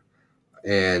fear.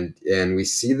 And we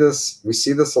see this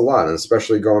a lot, and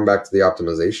especially going back to the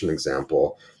optimization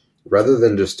example, rather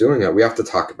than just doing it, we have to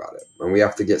talk about it. And we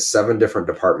have to get 7 different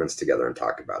departments together and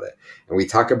talk about it. And we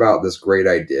talk about this great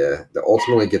idea that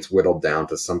ultimately gets whittled down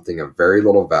to something of very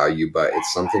little value, but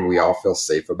it's something we all feel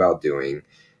safe about doing.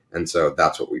 And so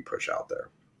that's what we push out there.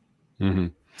 Mm-hmm.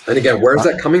 And again, where's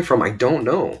that coming from? I don't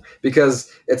know,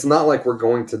 because it's not like we're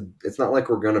going to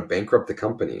bankrupt the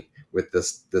company with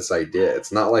this idea.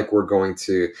 It's not like we're going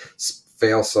to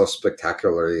fail so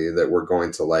spectacularly that we're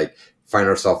going to like find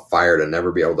ourselves fired and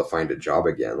never be able to find a job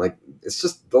again. Like, it's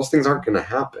just, those things aren't going to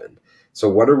happen. So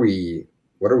what are we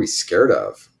scared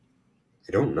of?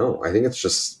 I don't know. I think it's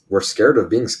just, we're scared of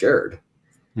being scared.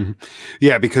 Mm-hmm.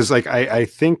 Yeah, because like I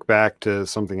think back to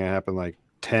something that happened like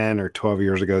 10 or 12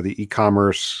 years ago, the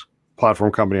e-commerce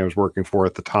platform company I was working for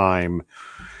at the time.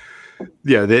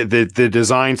 Yeah, the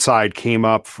design side came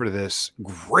up for this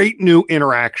great new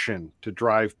interaction to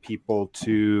drive people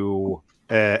to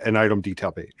an item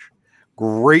detail page.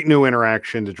 Great new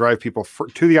interaction to drive people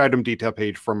to the item detail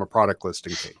page from a product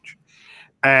listing page.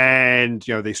 And,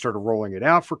 they started rolling it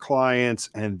out for clients,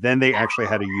 and then they actually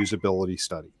had a usability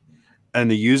study. And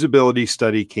the usability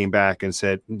study came back and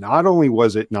said, not only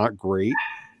was it not great,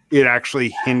 it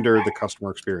actually hindered the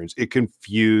customer experience. It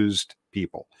confused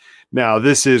people. Now,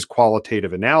 this is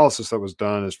qualitative analysis that was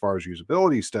done as far as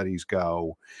usability studies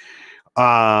go.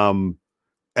 And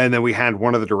then we had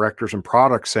one of the directors in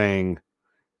product saying,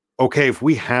 okay, if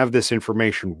we have this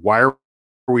information, why are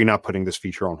are we not putting this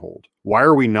feature on hold? Why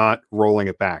are we not rolling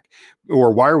it back?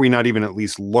 Or why are we not even at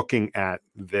least looking at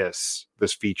this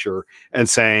feature and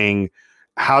saying,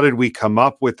 how did we come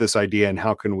up with this idea and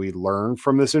how can we learn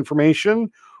from this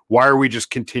information? Why are we just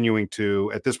continuing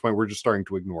to, at this point, we're just starting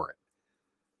to ignore it?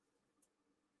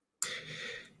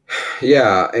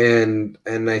 Yeah, and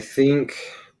I think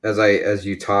as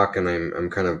you talk and I'm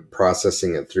kind of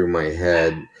processing it through my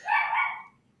head,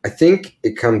 I think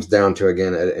it comes down to,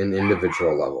 again, at an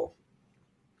individual level.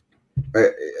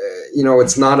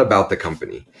 It's not about the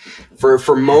company.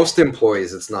 For most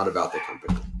employees, it's not about the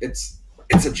company. It's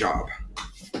a job.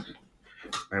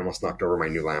 I almost knocked over my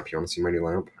new lamp. You want to see my new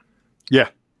lamp? Yeah.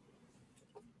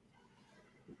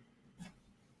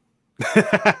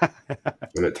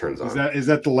 When it turns on. Is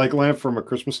that the leg lamp from A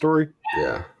Christmas Story?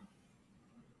 Yeah.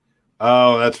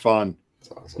 Oh, that's fun.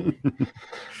 That's awesome.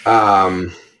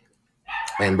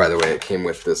 And by the way, it came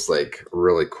with this like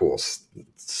really cool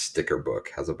sticker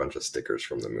book. Has a bunch of stickers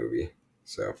from the movie.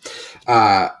 So,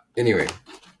 anyway.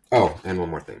 Oh, and one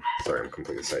more thing. Sorry, I'm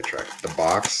completely sidetracked. The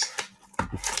box.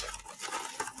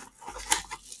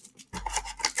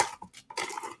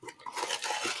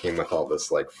 It came with all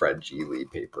this like Fred G. Lee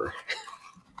paper.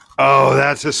 Oh,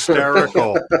 that's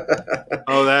hysterical.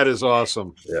 Oh, that is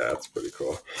awesome. Yeah, that's pretty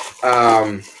cool.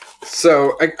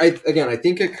 So I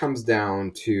think it comes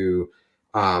down to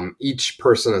each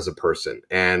person as a person,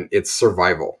 and it's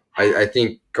survival. I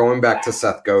think going back to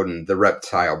Seth Godin, the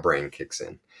reptile brain kicks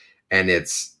in, and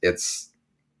it's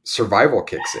survival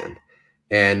kicks in,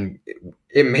 and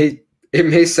it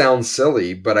may sound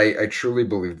silly, but I truly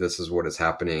believe this is what is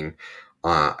happening.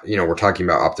 We're talking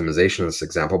about optimization in this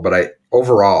example, but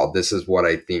overall, this is what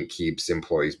I think keeps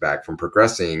employees back from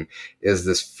progressing, is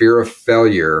this fear of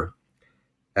failure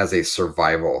as a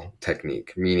survival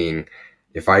technique. Meaning,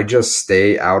 if I just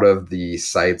stay out of the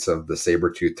sights of the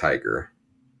saber-toothed tiger,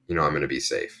 I'm going to be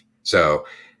safe. So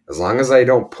as long as I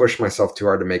don't push myself too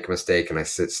hard to make a mistake and I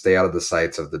stay out of the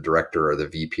sights of the director or the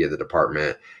VP of the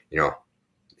department,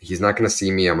 he's not going to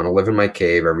see me. I'm going to live in my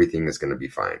cave. Everything is going to be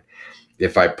fine.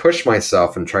 If I push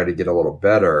myself and try to get a little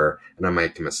better and I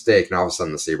make a mistake, and all of a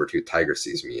sudden the saber-toothed tiger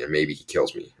sees me and maybe he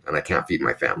kills me and I can't feed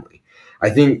my family. I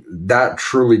think that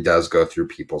truly does go through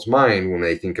people's mind when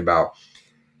they think about,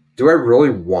 do I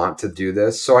really want to do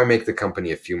this? So I make the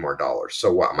company a few more dollars.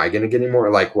 So what, am I going to get any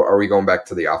more? Like, are we going back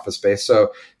to the office space?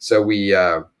 So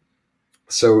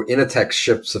Initech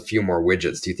ships a few more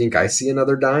widgets. Do you think I see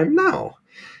another dime? No,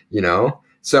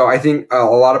 So I think a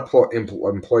lot of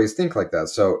employees think like that.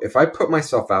 So if I put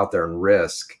myself out there and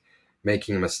risk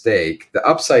making a mistake, the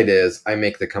upside is I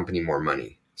make the company more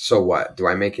money. So what? Do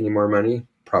I make any more money?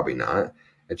 Probably not.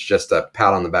 It's just a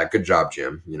pat on the back. Good job,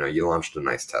 Jim. You launched a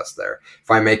nice test there. If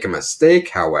I make a mistake,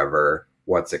 however,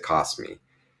 what's it cost me?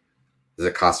 Does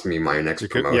it cost me my next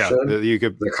promotion? Yeah, you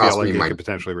could could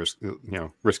potentially risk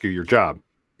your job.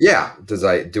 Yeah.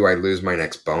 Do I lose my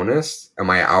next bonus? Am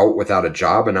I out without a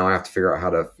job and now I have to figure out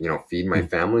how to, feed my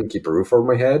family and keep a roof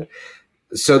over my head?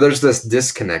 So there's this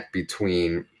disconnect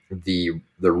between the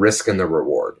risk and the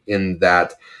reward, in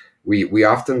that we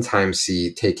oftentimes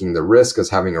see taking the risk as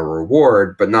having a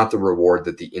reward, but not the reward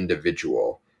that the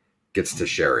individual gets to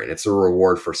share in. It's a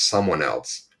reward for someone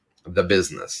else, the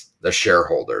business, the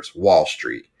shareholders, Wall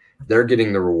Street. They're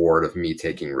getting the reward of me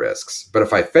taking risks. But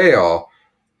if I fail,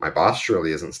 my boss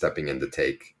surely isn't stepping in to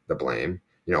take the blame.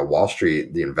 Wall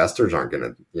Street, the investors aren't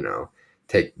going to,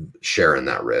 take share in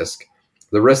that risk.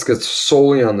 The risk is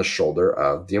solely on the shoulder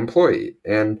of the employee,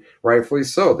 and rightfully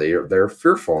so. They're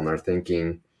fearful and they're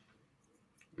thinking,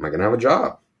 am I going to have a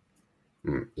job?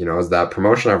 Is that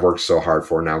promotion I've worked so hard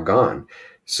for now gone?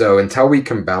 So until we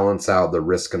can balance out the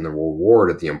risk and the reward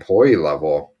at the employee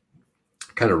level,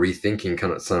 kind of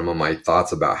rethinking some of my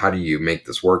thoughts about how do you make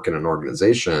this work in an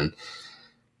organization,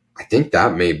 I think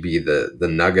that may be the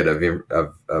nugget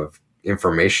of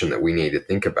information that we need to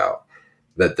think about.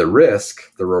 That the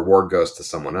risk, the reward goes to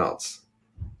someone else.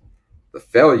 The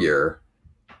failure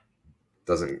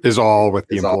is all with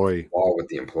the employee. All with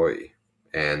the employee.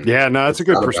 And yeah, no, that's a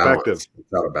good perspective.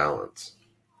 It's out of balance.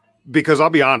 Because I'll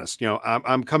be honest,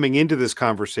 I'm coming into this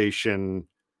conversation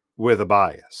with a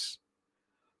bias.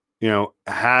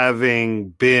 Having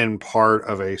been part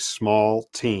of a small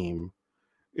team,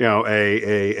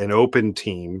 an open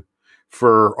team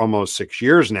for almost 6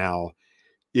 years now,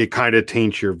 it kind of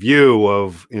taints your view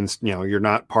of, you're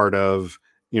not part of,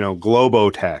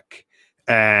 Globotech,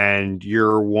 and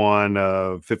you're one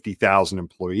of 50,000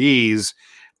 employees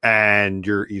and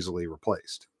you're easily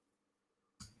replaced.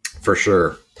 For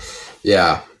sure.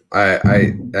 Yeah.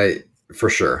 I For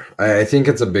sure. I think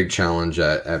it's a big challenge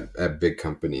at big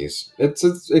companies.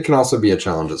 It can also be a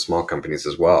challenge at small companies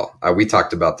as well. We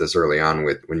talked about this early on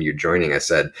with when you joining. I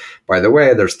said, by the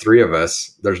way, there's three of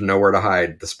us. There's nowhere to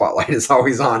hide. The spotlight is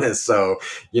always on us. So,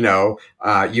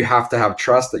 you have to have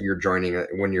trust that you're joining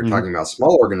when you're talking about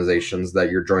small organizations, that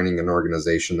you're joining an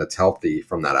organization that's healthy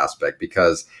from that aspect,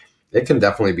 because it can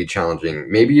definitely be challenging,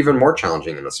 maybe even more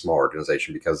challenging in a small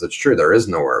organization, because it's true. There is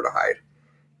nowhere to hide.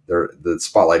 The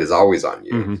spotlight is always on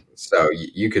you. Mm-hmm. So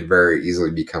you could very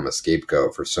easily become a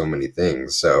scapegoat for so many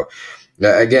things. So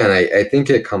again, I think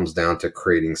it comes down to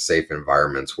creating safe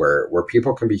environments where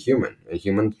people can be human, and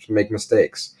humans make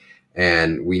mistakes.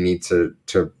 And we need to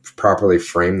properly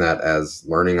frame that as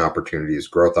learning opportunities,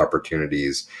 growth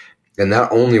opportunities. And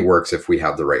that only works if we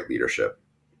have the right leadership.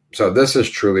 So this is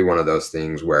truly one of those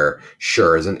things where,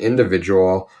 sure, as an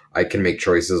individual, I can make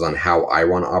choices on how I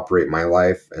want to operate my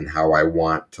life and how I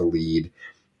want to lead.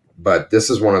 But this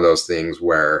is one of those things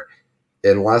where,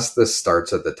 unless this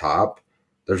starts at the top,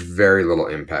 there's very little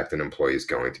impact an employee is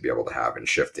going to be able to have in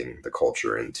shifting the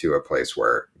culture into a place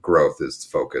where growth is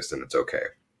focused and it's okay.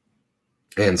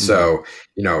 And so,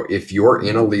 if you're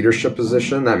in a leadership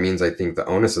position, that means I think the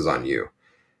onus is on you.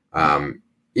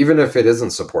 Even if it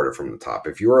isn't supported from the top,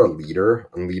 if you're a leader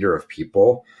of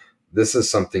people, this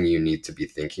is something you need to be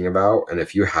thinking about. And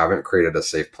if you haven't created a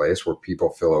safe place where people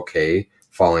feel okay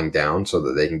falling down so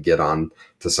that they can get on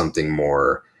to something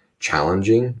more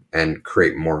challenging and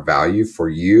create more value for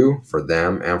you, for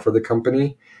them, and for the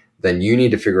company, then you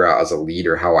need to figure out as a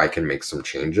leader how I can make some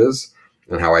changes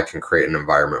and how I can create an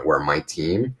environment where my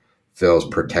team feels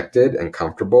protected and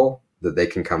comfortable, that they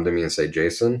can come to me and say,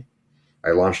 Jason,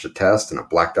 I launched a test and it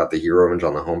blacked out the hero image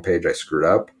on the homepage. I screwed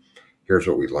up. Here's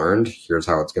what we learned. Here's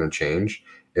how it's going to change.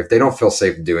 If they don't feel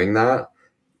safe doing that,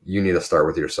 you need to start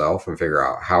with yourself and figure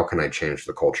out, how can I change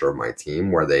the culture of my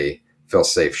team where they feel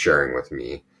safe sharing with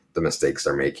me the mistakes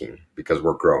they're making, because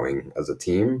we're growing as a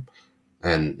team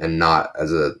and not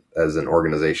as an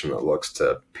organization that looks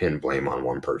to pin blame on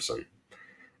one person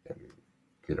and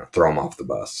throw them off the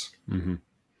bus. Mm-hmm.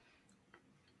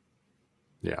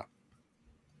 Yeah.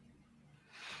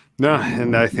 No,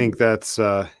 and I think that's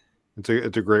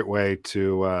it's a great way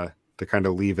to kind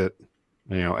of leave it,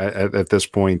 at this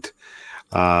point.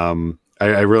 I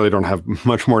really don't have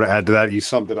much more to add to that. You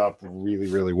summed it up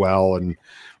really, really well, and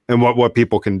what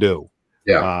people can do.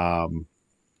 Yeah.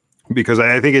 Because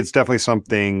I think it's definitely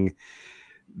something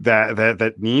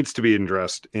that needs to be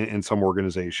addressed in some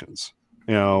organizations.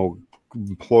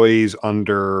 Employees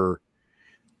under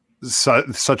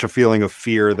such a feeling of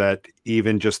fear that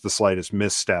even just the slightest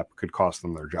misstep could cost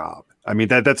them their job. I mean,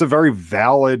 that's a very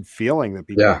valid feeling that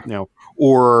people,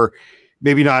 or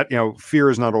maybe not, fear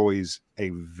is not always a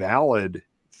valid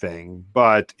thing,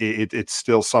 but it's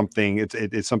still something,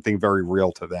 it's something very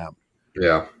real to them.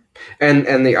 Yeah.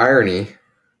 And the irony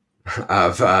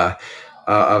of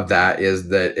that is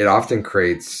that it often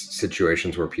creates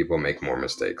situations where people make more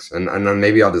mistakes. And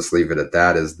maybe I'll just leave it at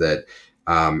that, is that,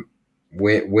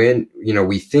 when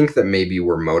we think that maybe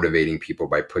we're motivating people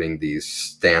by putting these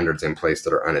standards in place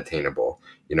that are unattainable.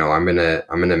 I'm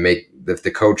gonna make, if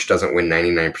the coach doesn't win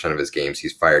 99% of his games,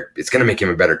 he's fired. It's gonna make him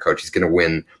a better coach. He's gonna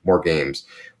win more games.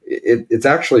 It's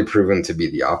actually proven to be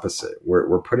the opposite.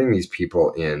 We're putting these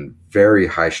people in very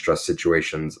high stress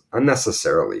situations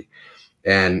unnecessarily.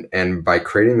 And by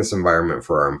creating this environment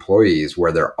for our employees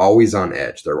where they're always on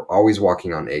edge, they're always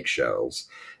walking on eggshells,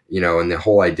 and the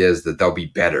whole idea is that they'll be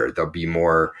better, they'll be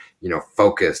more,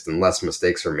 focused and less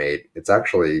mistakes are made. It's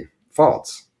actually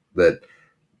false, that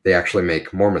they actually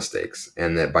make more mistakes,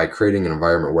 and that by creating an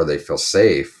environment where they feel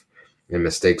safe and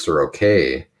mistakes are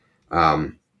okay,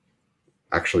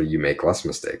 actually you make less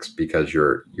mistakes because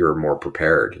you're more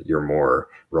prepared, you're more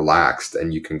relaxed,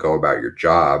 and you can go about your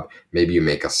job. Maybe you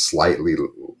make a slight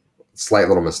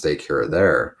little mistake here or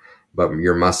there, but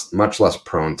you're much less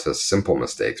prone to simple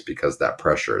mistakes because that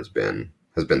pressure has been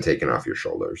taken off your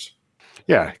shoulders.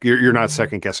 Yeah, you're not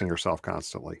second guessing yourself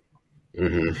constantly.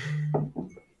 Mm-hmm.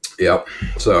 Yep.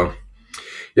 So,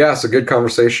 yeah, it's a good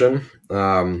conversation.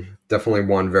 Definitely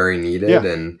one very needed,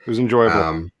 and it was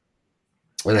enjoyable.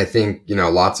 And I think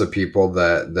lots of people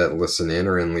that listen in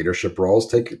or in leadership roles,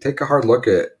 take a hard look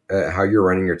at how you're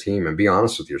running your team and be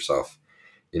honest with yourself.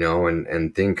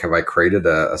 And think, have I created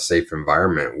a safe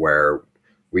environment where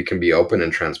we can be open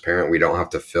and transparent? We don't have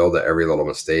to feel that every little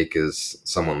mistake is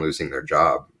someone losing their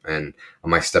job. And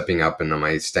am I stepping up and am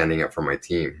I standing up for my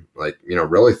team?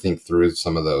 Really think through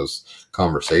some of those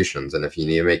conversations. And if you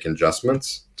need to make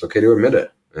adjustments, it's okay to admit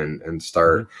it and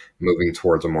start moving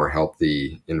towards a more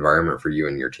healthy environment for you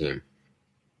and your team.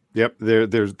 Yep.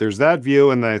 There's that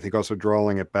view, and then I think also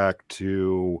drawing it back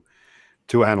to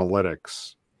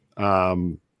analytics.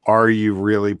 Are you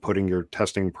really putting your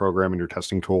testing program and your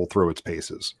testing tool through its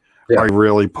paces? Yeah. Are you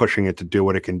really pushing it to do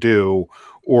what it can do?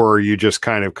 Or are you just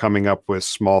kind of coming up with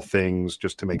small things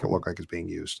just to make it look like it's being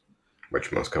used?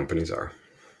 Which most companies are.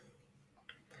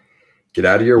 Get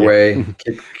out of your way,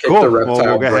 kick the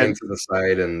reptile brain to the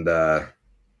side, and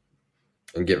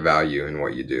get value in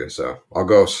what you do. So I'll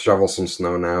go shovel some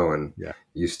snow now, and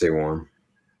you stay warm.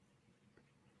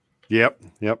 Yep.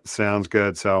 Sounds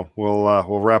good. So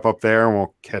we'll wrap up there, and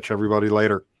we'll catch everybody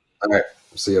later. All right.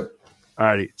 See you. All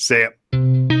righty. See ya.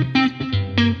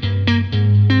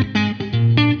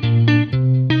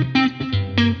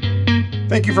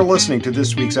 Thank you for listening to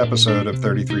this week's episode of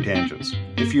 33 Tangents.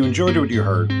 If you enjoyed what you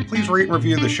heard, please rate and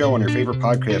review the show on your favorite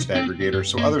podcast aggregator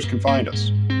so others can find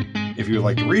us. If you would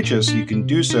like to reach us, you can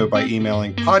do so by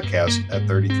emailing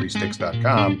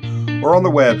podcast@33sticks.com or on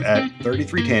the web at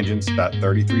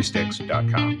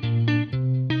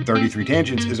 33tangents.33sticks.com. 33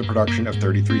 Tangents is a production of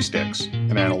 33 Sticks,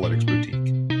 an analytics boutique.